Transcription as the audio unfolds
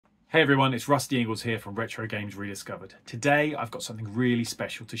Hey everyone, it's RustyIngles here from Retro Games Rediscovered. Today I've got something really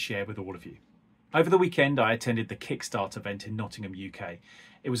special to share with all of you. Over the weekend I attended the Kickstart event in Nottingham, UK.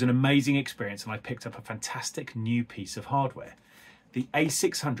 It was an amazing experience and I picked up a fantastic new piece of hardware, the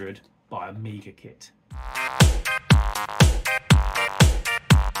A600 by AmigaKit.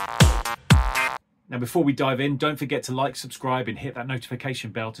 Now before we dive in, don't forget to like, subscribe and hit that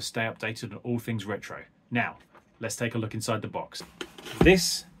notification bell to stay updated on all things retro. Now, let's take a look inside the box.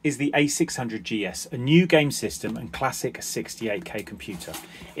 This is the A600GS, a new game system and classic 68K computer.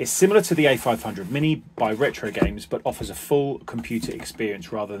 It's similar to the A500 Mini by Retro Games, but offers a full computer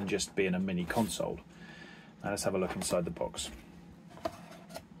experience rather than just being a mini console. Now let's have a look inside the box.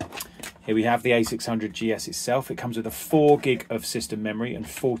 Here we have the A600GS itself. It comes with a 4 gig of system memory and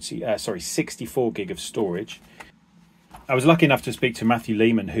 64 gig of storage. I was lucky enough to speak to Matthew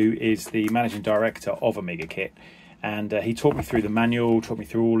Lehman, who is the managing director of AmigaKit. And he talked me through the manual, talked me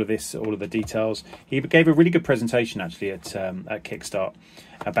through all of this, all of the details. He gave a really good presentation actually at Kickstart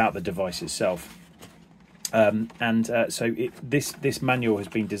about the device itself. So this manual has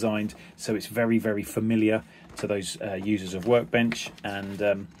been designed so it's very, very familiar to those users of Workbench, and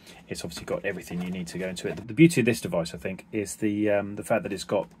it's obviously got everything you need to go into it. The beauty of this device, I think, is the fact that it's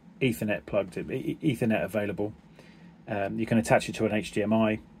got Ethernet available. You can attach it to an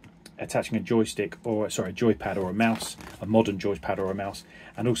HDMI. Attaching a joystick or a joypad or a mouse, a modern joypad or a mouse,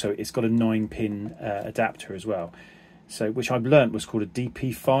 and also it's got a 9-pin adapter as well. So, which I've learnt was called a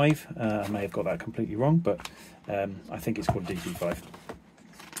DP5. I may have got that completely wrong, but I think it's called DP5.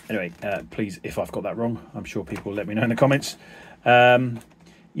 Anyway, please, if I've got that wrong, I'm sure people will let me know in the comments.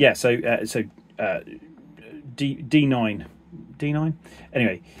 Yeah, so D9.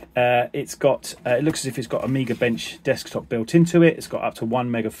 Anyway, it's got it looks as if it's got AmigaBench desktop built into it. It's got up to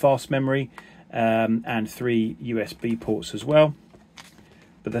 1 meg of fast memory and 3 USB ports as well.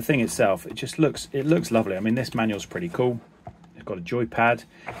 But the thing itself, it looks lovely. I mean, this manual's pretty cool. It's got a joypad.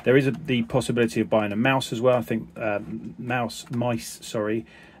 There is the possibility of buying a mouse as well. I think mice.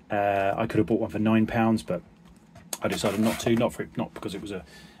 I could have bought one for £9, but I decided not to. Not because it was a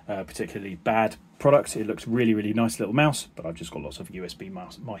particularly bad product. It looks really, really nice little mouse, but I've just got lots of USB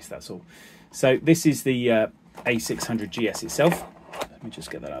mice, that's all. So this is the A600GS itself. Let me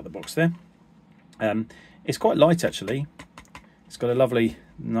just get that out of the box there. It's quite light actually. It's got a lovely,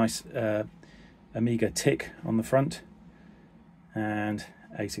 nice Amiga tick on the front, and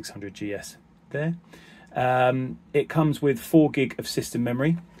A600GS there. It comes with 4 gig of system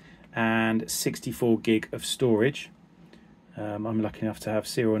memory and 64 gig of storage. I'm lucky enough to have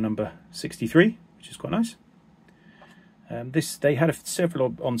serial number 63, which is quite nice. They had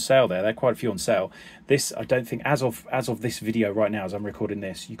several on sale there. There are quite a few on sale. This, I don't think, as of this video right now, as I'm recording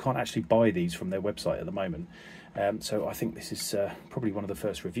this, you can't actually buy these from their website at the moment. So I think this is probably one of the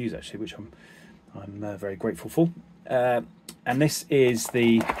first reviews actually, which I'm very grateful for. And this is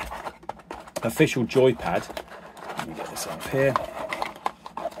the official joypad. Let me get this up here.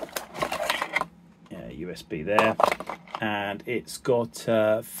 Yeah, USB there. And it's got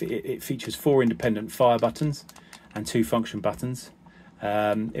it features 4 independent fire buttons and 2 function buttons.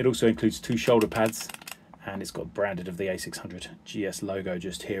 It also includes 2 shoulder pads, and it's got branded of the A600GS logo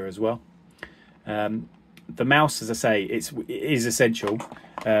just here as well. The mouse, as I say, it is essential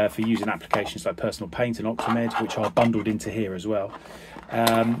for using applications like Personal Paint and OctaMed, which are bundled into here as well.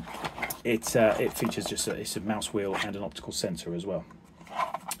 It features just it's a mouse wheel and an optical sensor as well.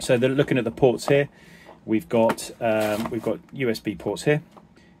 So looking at the ports here. We've got USB ports here,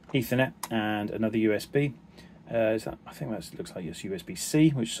 Ethernet, and another USB. I think that looks like it's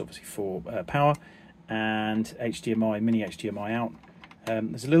USB-C, which is obviously for power, and HDMI, mini HDMI out.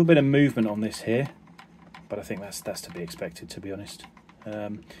 There's a little bit of movement on this here, but I think that's to be expected, to be honest.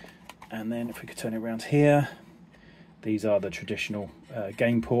 And then if we could turn it around here, these are the traditional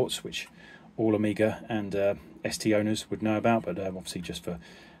game ports, which all Amiga and ST owners would know about, but obviously just for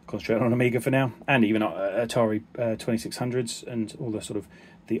concentrate on Amiga for now, and even Atari 2600s and all the sort of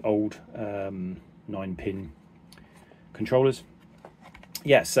the old 9-pin controllers.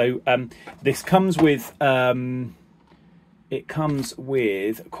 Yeah, so this comes with quite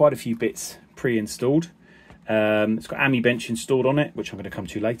a few bits pre-installed. It's got AmiBench installed on it, which I'm going to come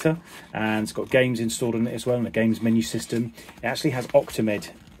to later, and it's got games installed on it as well, and a games menu system. It actually has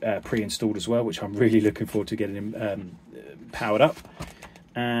OctaMed pre-installed as well, which I'm really looking forward to getting powered up.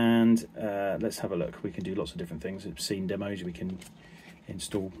 And let's have a look. We can do lots of different things. Scene demos, we can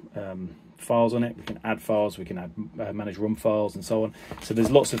install files on it, we can add files, we can add manage ROM files and so on. So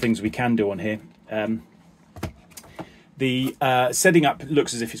there's lots of things we can do on here. The setting up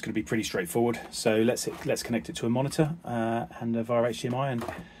looks as if it's going to be pretty straightforward. So let's connect it to a monitor and via HDMI, and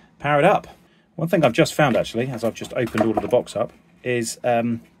power it up. One thing I've just found actually, as I've just opened all of the box up, is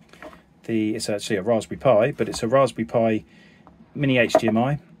it's actually a Raspberry Pi, but it's a Raspberry Pi mini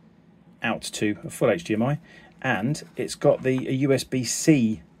HDMI out to a full HDMI, and it's got a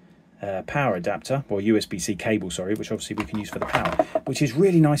USB-C power adapter, or USB-C cable, sorry, which obviously we can use for the power, which is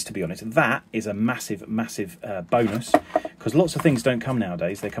really nice, to be honest. That is a massive, massive bonus, because lots of things don't come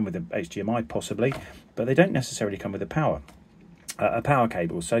nowadays. They come with a HDMI possibly, but they don't necessarily come with a power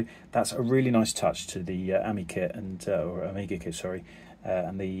cable. So that's a really nice touch to the AmiKit and or AmigaKit, sorry,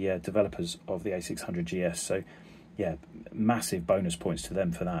 and the developers of the A600GS. So yeah, massive bonus points to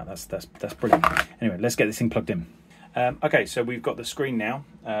them for that. That's brilliant. Anyway, let's get this thing plugged in. Okay, so we've got the screen now.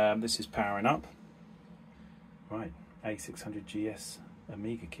 This is powering up. Right, A600GS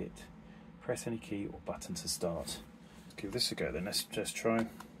AmigaKit. Press any key or button to start. Let's give this a go then. Let's just try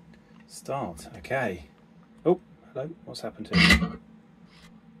start. Okay. Oh, hello. What's happened here?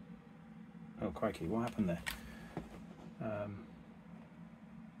 Oh, crikey. What happened there?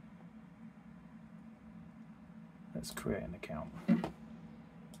 Let's create an account.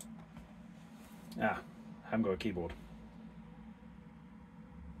 I haven't got a keyboard.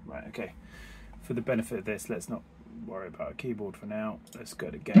 Right, okay. For the benefit of this, let's not worry about a keyboard for now. Let's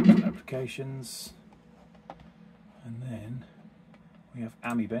go to Games and Applications. And then we have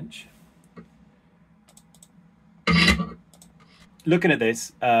AmiBench. Looking at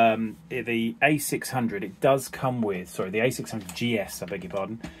this, the A600, it does come with, sorry, the A600GS, I beg your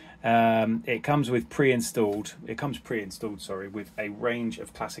pardon. It comes pre-installed, sorry, with a range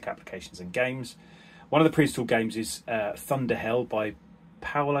of classic applications and games. One of the pre-installed games is ThunderHell by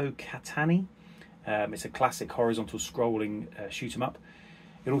Paolo Catani. It's a classic horizontal scrolling shoot 'em up.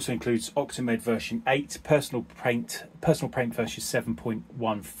 It also includes OctaMed version 8, Personal Paint version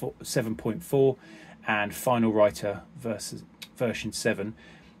 7.4, and Final Writer version 7.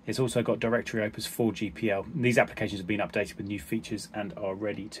 It's also got Directory Opus 4 GPL. These applications have been updated with new features and are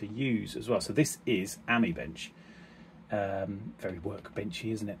ready to use as well. So this is AmiBench. Very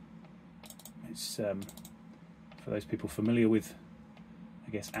workbenchy, isn't it? It's for those people familiar with,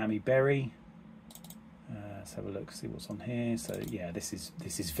 I guess, AmiBerry. Let's have a look, see what's on here. So yeah, this is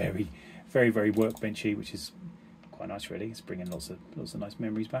very, very, very workbenchy, which is quite nice, really. It's bringing lots of nice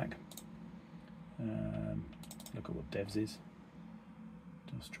memories back. Look at what devs is.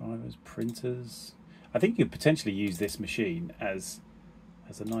 DOS drivers, printers. I think you could potentially use this machine as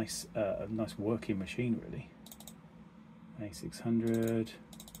a nice working machine, really. A600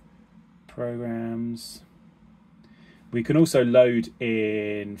 programs. We can also load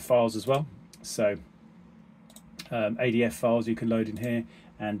in files as well. So ADF files you can load in here,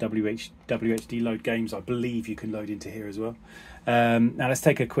 and WHD load games, I believe you can load into here as well. Now let's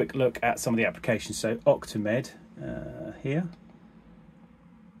take a quick look at some of the applications. So OctaMed here.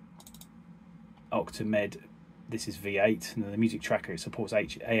 OctaMed, this is V8, and the music tracker, it supports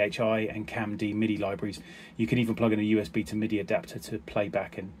AHI and CAMD MIDI libraries. You can even plug in a USB to MIDI adapter to play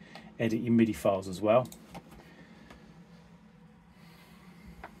back and edit your MIDI files as well.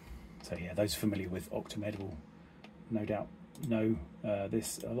 So yeah, those familiar with OctaMed will no doubt know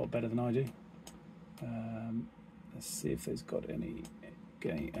this a lot better than I do. Let's see if there's got any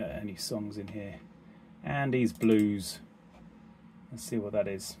songs in here. Andy's Blues. Let's see what that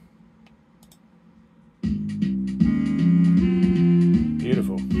is.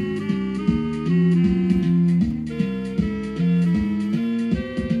 Beautiful.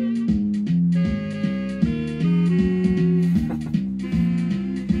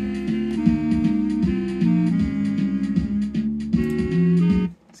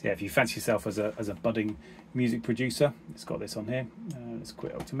 So yeah, if you fancy yourself as a budding music producer, it's got this on here. Let's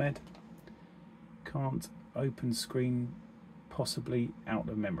quit OctaMed. Can't open screen, possibly out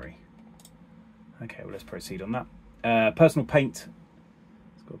of memory. Okay, well, let's proceed on that. Personal Paint.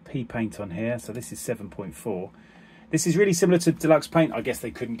 It's got P Paint on here, so this is 7.4. This is really similar to Deluxe Paint. I guess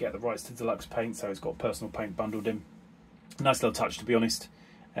they couldn't get the rights to Deluxe Paint, so it's got Personal Paint bundled in. Nice little touch, to be honest.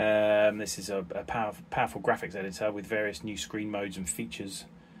 This is a powerful graphics editor with various new screen modes and features,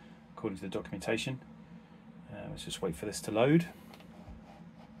 according to the documentation. Let's just wait for this to load.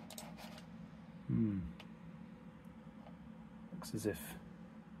 Looks as if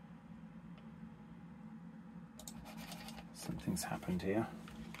something's happened here.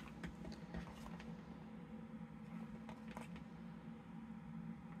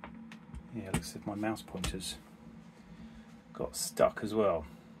 Yeah, looks as if my mouse pointers got stuck as well.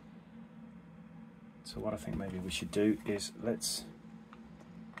 So what I think maybe we should do is let's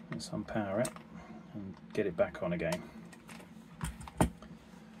unpower it and get it back on again.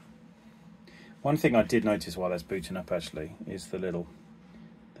 One thing I did notice while that's booting up actually is the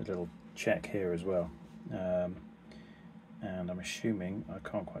a little check here as well. And I'm assuming, I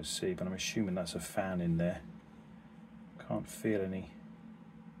can't quite see, but I'm assuming that's a fan in there. Can't feel any,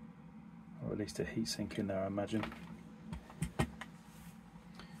 or at least a heatsink in there, I imagine.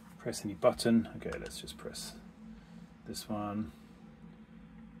 Press any button. Okay, let's just press this one.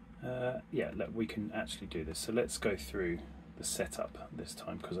 Yeah, look, we can actually do this. So let's go through the setup this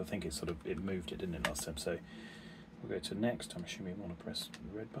time, because I think it moved it, didn't it, last time? So we'll go to next. I'm assuming we want to press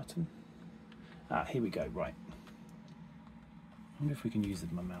the red button. Ah, here we go. Right. I wonder if we can use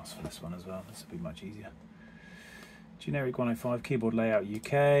my mouse for this one as well. This will be much easier. Generic 105 keyboard layout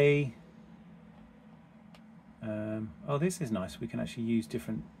UK. Oh, this is nice. We can actually use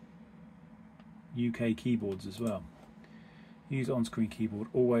different UK keyboards as well. Use on-screen keyboard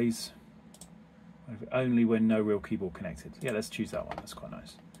always, only when no real keyboard connected. Yeah, let's choose that one. That's quite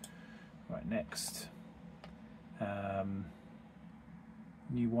nice. Right, next.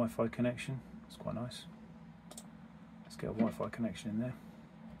 New Wi-Fi connection. That's quite nice. Let's get a Wi-Fi connection in there.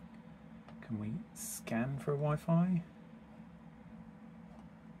 Can we scan for a Wi-Fi?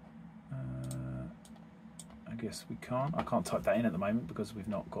 I guess we can't. I can't type that in at the moment because we've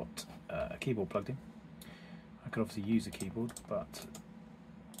not got a keyboard plugged in. I could obviously use a keyboard, but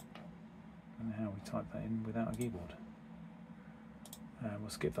I don't know how we type that in without a keyboard. We'll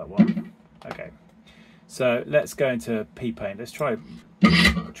skip that one. Okay, so let's go into P-Paint. Let's try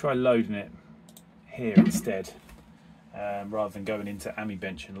loading it here instead, rather than going into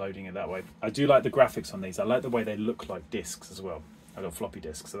AmiBench and loading it that way. I do like the graphics on these. I like the way they look like discs as well. I got floppy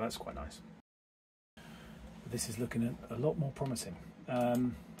disks, so that's quite nice. But this is looking a lot more promising.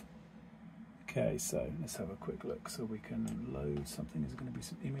 Okay, so let's have a quick look so we can load something. Is there going to be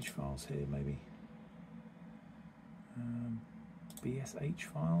some image files here, maybe? BSH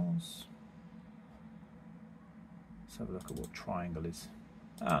files. Let's have a look at what triangle is.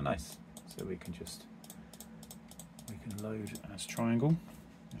 Ah, nice. So we can load as triangle.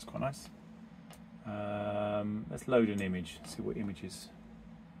 That's quite nice. Let's load an image. See what images.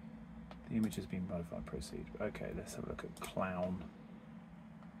 The image has been modified. Proceed. Okay, let's have a look at clown.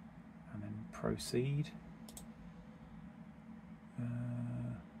 And then proceed.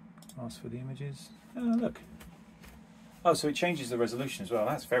 Ask for the images. Oh, look. Oh, so it changes the resolution as well.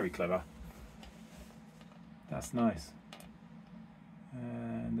 That's very clever. That's nice.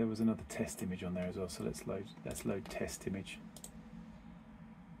 And there was another test image on there as well. So let's load test image.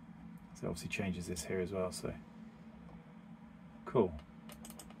 So it obviously changes this here as well. So cool.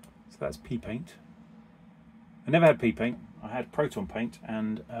 So that's P-Paint. I never had P-Paint. I had Proton Paint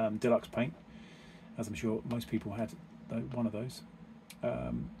and Deluxe Paint, as I'm sure most people had one of those.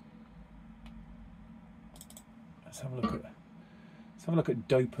 Let's have a look at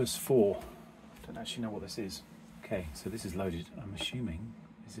Dopus 4. I don't actually know what this is. Okay, so this is loaded. I'm assuming,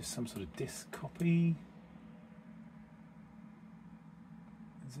 is this some sort of disk copy?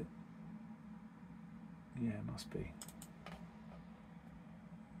 Is it? Yeah, it must be.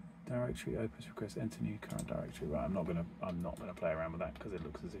 Directory opus request, enter new current directory. Right, I'm not gonna play around with that because it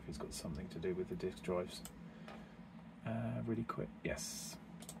looks as if it's got something to do with the disk drives. Really quick, yes.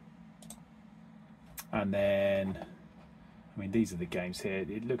 And then, I mean, these are the games here.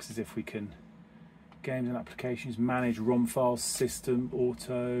 It looks as if we can games and applications, manage ROM files, system,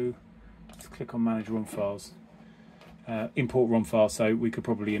 auto. Let's click on manage ROM files. Import ROM files. So we could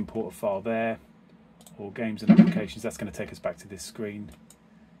probably import a file there, or games and applications. That's going to take us back to this screen.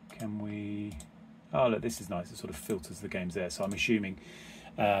 Can we? Oh, look, this is nice. It sort of filters the games there. So I'm assuming,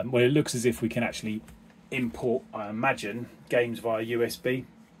 well, it looks as if we can actually import, I imagine, games via USB,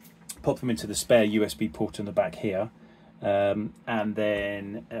 pop them into the spare USB port in the back here, and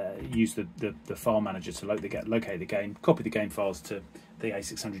then use the file manager to locate the game, copy the game files to the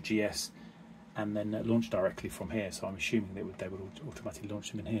A600GS, and then launch directly from here. So I'm assuming they would automatically launch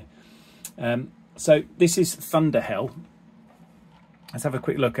them in here. So this is ThunderHell. Let's have a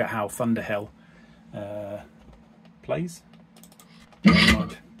quick look at how ThunderHell plays.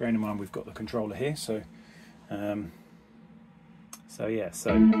 Bearing in mind we've got the controller here, so ThunderHell.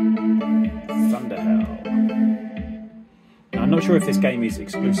 Now, I'm not sure if this game is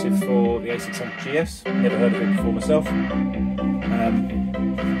exclusive for the A600GS. Never heard of it before myself.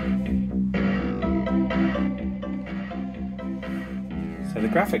 So the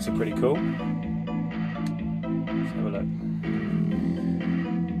graphics are pretty cool. Let's have a look.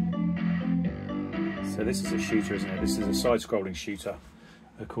 So this is a shooter, isn't it? This is a side-scrolling shooter,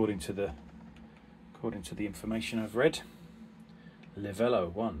 according to the information I've read. Livello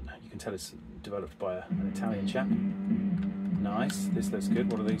 1. You can tell it's developed by an Italian chap. Nice. This looks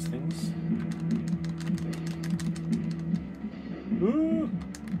good. What are these things? Ooh.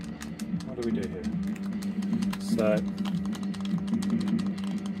 So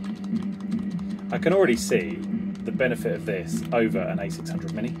I can already see the benefit of this over an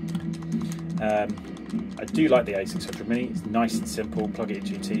A600 Mini. I do like the A600 Mini. It's nice and simple, plug it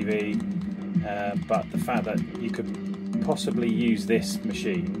into your TV, but the fact that you could possibly use this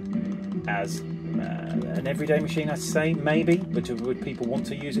machine as an everyday machine, I'd say, maybe, but would people want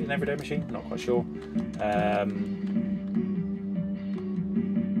to use it in an everyday machine? Not quite sure.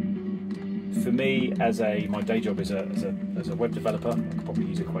 For me, my day job as a web developer, I could probably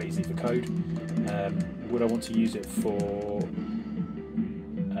use it quite easily for code. Would I want to use it for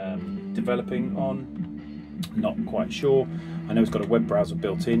developing on? Not quite sure. I know it's got a web browser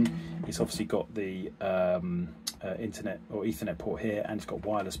built in. It's obviously got the internet or Ethernet port here, and it's got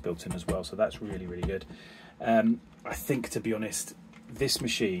wireless built in as well, so that's really, really good. I think, to be honest, this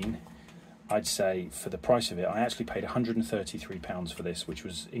machine, I'd say for the price of it, I actually paid £133 for this, which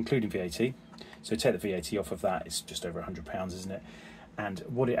was including VAT. So take the VAT off of that, it's just over £100, isn't it? And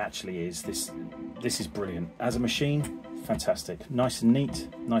what it actually is, this is brilliant as a machine. Fantastic, nice and neat,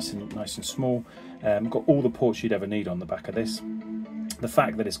 nice and small. Got all the ports you'd ever need on the back of this. The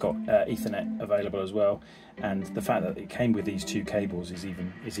fact that it's got Ethernet available as well, and the fact that it came with these two cables is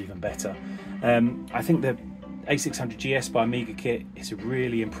even better. I think the A600GS by AmigaKit is a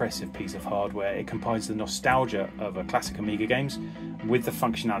really impressive piece of hardware. It combines the nostalgia of a classic Amiga games with the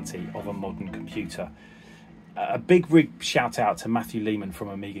functionality of a modern computer. A big shout out to Matthew Lehman from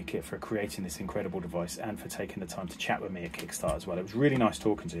AmigaKit for creating this incredible device and for taking the time to chat with me at Kickstarter as well. It was really nice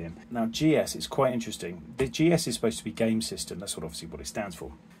talking to him. Now, GS is quite interesting. The GS is supposed to be game system. That's obviously what it stands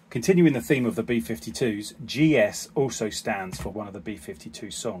for. Continuing the theme of the B-52s, GS also stands for one of the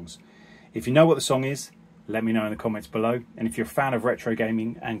B-52 songs. If you know what the song is, let me know in the comments below. And if you're a fan of retro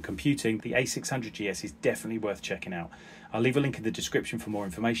gaming and computing, the A600GS is definitely worth checking out. I'll leave a link in the description for more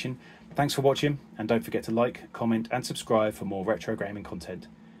information. Thanks for watching, and don't forget to like, comment and subscribe for more retro gaming content.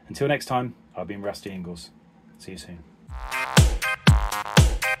 Until next time, I've been RustyIngles. See you soon.